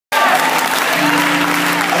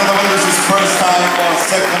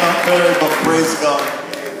second or third, but praise God.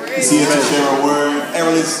 He's here to share a word.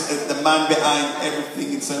 Errol is the man behind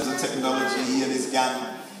everything in terms of technology. He and his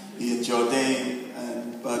gang, he and Jordan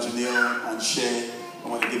and Virginil and Shay. I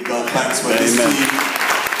want to give God thanks for this team.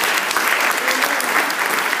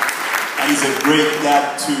 And he's a great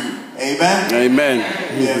dad too. Amen? Amen.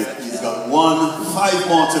 Yeah, he's got 5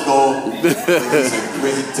 more to go. But he's a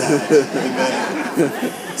great dad.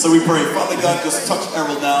 Amen. So we pray, Father God, just touch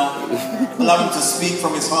Errol now. Allow him to speak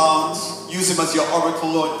from his heart. Use him as your oracle,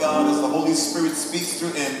 Lord God, as the Holy Spirit speaks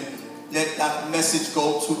through him. Let that message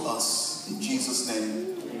go to us. In Jesus'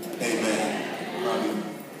 name, amen. Amen.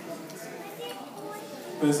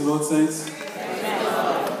 Praise the Lord, saints.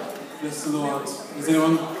 Bless the Lord. Is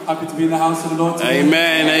anyone happy to be in the house of the Lord today?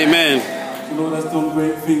 Amen, amen. The Lord has done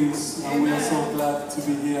great things, and we are so glad to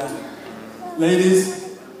be here.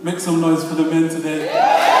 Ladies, make some noise for the men today.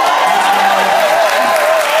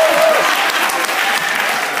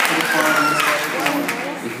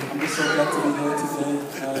 I'm just so glad to be here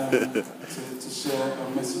today to share a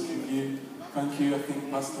message with you. Thank you, I think,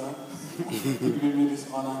 Pastor, for giving me this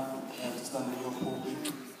honor to stand in your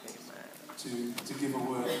pulpit to give a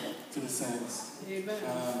word to the saints.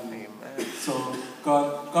 So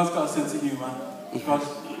God's got a sense of humor. God,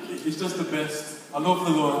 it's just the best. I love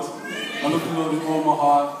the Lord. I love the Lord with all my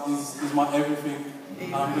heart. He's my everything.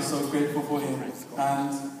 And I'm just so grateful for him.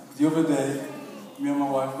 And the other day, me and my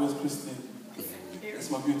wife, where's Christine? It's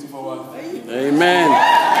my beautiful wife. Amen.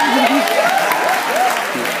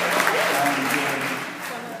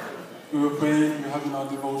 And we were praying, we were having our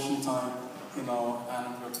devotion time, and we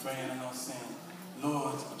were praying, and I was saying,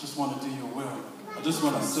 Lord, I just want to do your will. I just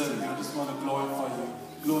want to serve you. I just want to glorify you.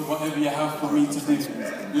 Lord, whatever you have for me to do,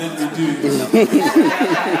 let me do it.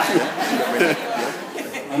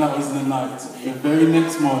 And that was the night. The very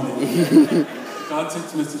next morning, God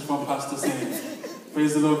text message from Pastor saying,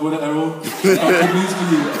 praise the Lord, Brother Errol. God good news for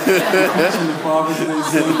you. Preaching the Father's Day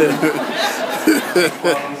Sunday.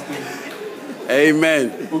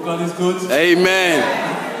 Amen. Well, God is good. Amen.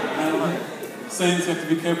 Saints, you have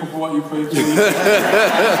to be careful for what you pray for.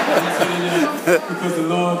 Because the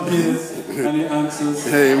Lord hears and he answers.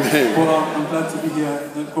 Amen. But I'm glad to be here.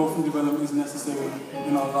 That growth and development is necessary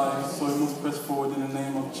in our lives, so we must press forward in the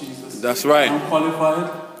name of Jesus. That's right. I'm qualified.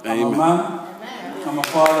 Amen. I'm a man. I'm a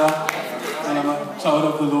father. And I'm a child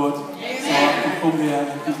of the Lord. So I can come here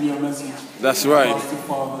and give you a message. That's right. The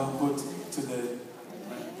Fatherhood today.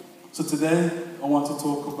 So today I want to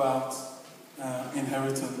talk about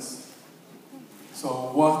inheritance. So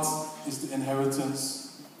what is the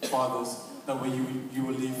inheritance, fathers, that you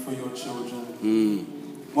will leave for your children?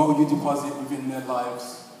 What will you deposit within their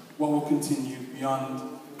lives? What will continue beyond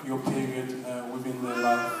your period within their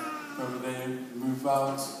life? Whether they move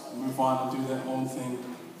out, move on and do their own thing,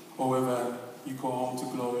 or whether you go home to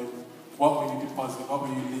glory. What will you deposit? What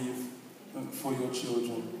will you leave for your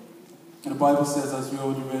children? And the Bible says, as we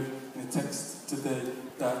already read in the text today,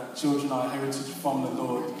 that children are a heritage from the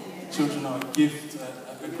Lord. Children are a gift,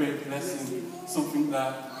 a great blessing, something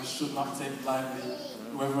that we should not take lightly.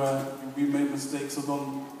 Whether we made mistakes or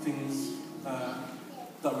done things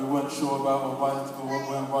that we weren't sure about or right or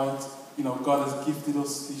weren't right, God has gifted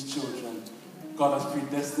us these children. God has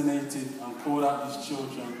predestinated and called out these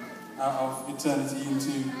children out of eternity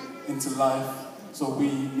into life. So we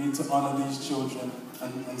need to honor these children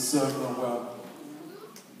and serve them well.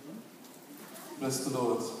 Bless the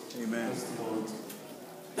Lord. Amen. Bless the Lord.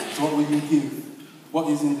 So what will you give? What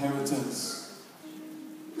is inheritance?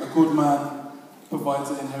 A good man provides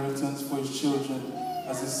an inheritance for his children,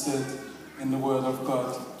 as is said in the Word of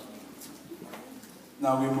God.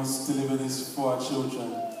 Now we must deliver this for our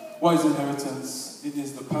children. What is inheritance? It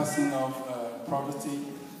is the passing of property,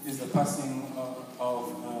 it is the passing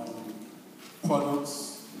of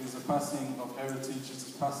products, it is the passing of heritage, it is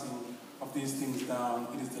the passing of these things down.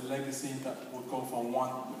 It is the legacy that will go from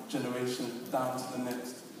one generation down to the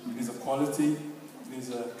next. It is a quality, it is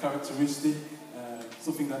a characteristic,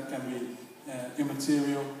 something that can be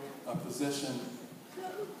immaterial, a possession,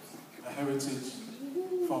 a heritage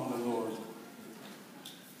from the Lord.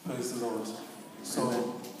 Praise the Lord.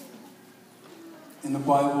 So, in the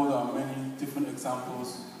Bible, there are many different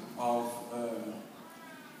examples of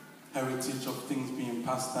heritage, of things being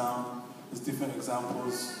passed down. There's different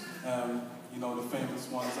examples, the famous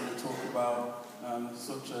ones that we talk about,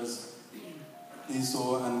 such as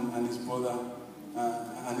Esau and his brother,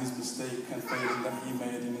 and his mistake and failure that he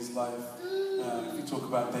made in his life. If you talk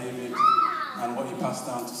about David and what he passed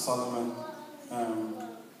down to Solomon,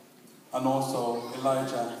 and also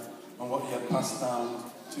Elijah and what he had passed down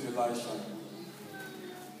to Elisha.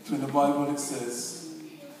 So in the Bible it says,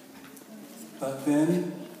 that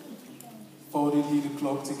then folded he the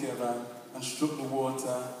cloak together and struck the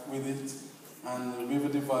water with it, and the river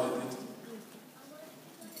divided,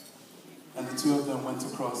 and the two of them went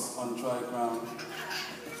across on dry ground.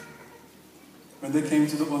 When they came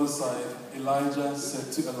to the other side, Elijah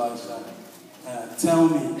said to Elisha, "Tell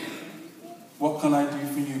me, what can I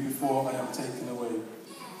do for you before I am taken away?"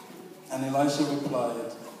 And Elisha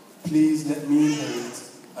replied, "Please let me inherit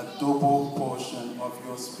a double portion of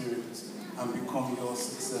your spirit and become your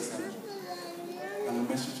successor." And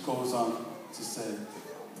the message goes on to say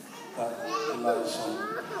that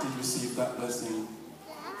Elisha did receive that blessing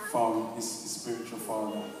from his spiritual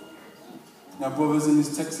father. Now, brothers, in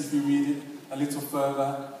this text, if you read it a little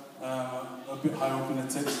further, a bit higher up in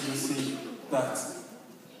the text, you'll see that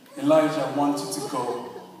Elijah wanted to go.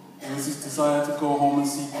 It was his desire to go home and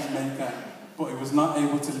seek his maker, but he was not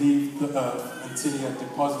able to leave the earth until he had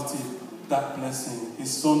deposited that blessing.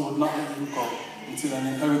 His son would not let him go until an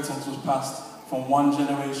inheritance was passed from one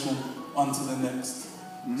generation onto the next.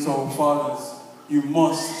 So, fathers, you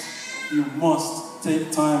must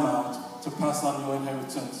take time out to pass on your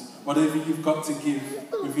inheritance. Whatever you've got to give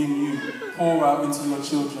within you, pour out into your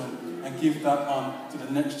children and give that on to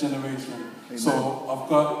the next generation. Amen. So I've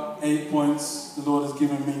got 8 points the Lord has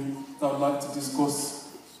given me that I'd like to discuss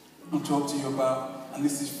and talk to you about. And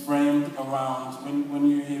this is framed around, when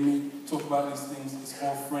you hear me talk about these things, it's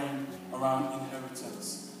all framed around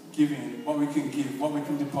inheritance. Giving, what we can give, what we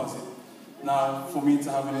can deposit. Now, for me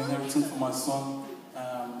to have an inheritance for my son,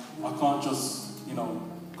 I can't just,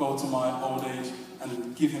 go to my old age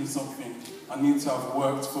and give him something. I need to have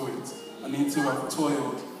worked for it. I need to have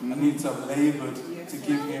toiled. I need to have labored to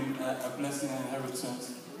give him a blessing and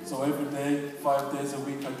inheritance. So every day, 5 days a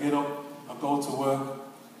week, I get up, I go to work,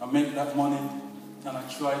 I make that money, and I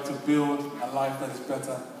try to build a life that is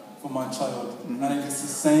better for my child. And it's the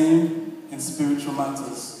same in spiritual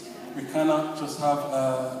matters. We cannot just have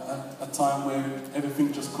a time where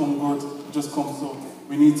everything just comes good, just comes up.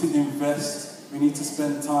 We need to invest. We need to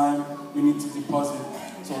spend time. We need to deposit.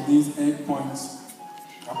 So these 8 points,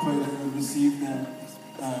 I pray that you receive them,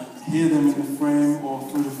 hear them in the frame or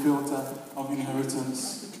through the filter of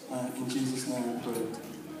inheritance. In Jesus' name we pray.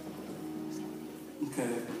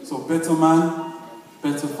 Okay, so better man,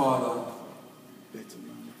 better father. Better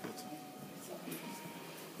man, better.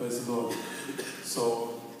 Praise the Lord.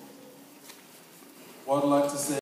 So, what I'd like to say